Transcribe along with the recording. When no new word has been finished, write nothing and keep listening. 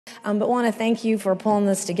But want to thank you for pulling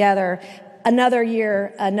this together. Another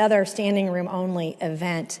year, another standing room only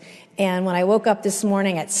event. And when I woke up this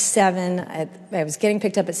morning at 7, I was getting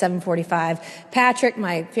picked up at 7:45. Patrick,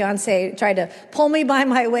 my fiancé, tried to pull me by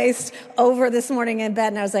my waist over this morning in bed.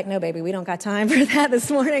 And I was like, no, baby, we don't got time for that this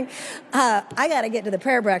morning. I got to get to the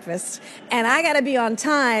prayer breakfast. And I got to be on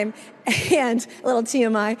time. And a little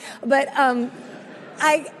TMI. But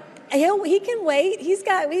he can wait.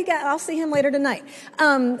 I'll see him later tonight.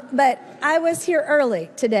 But I was here early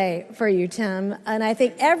today for you, Tim. And I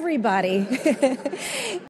think everybody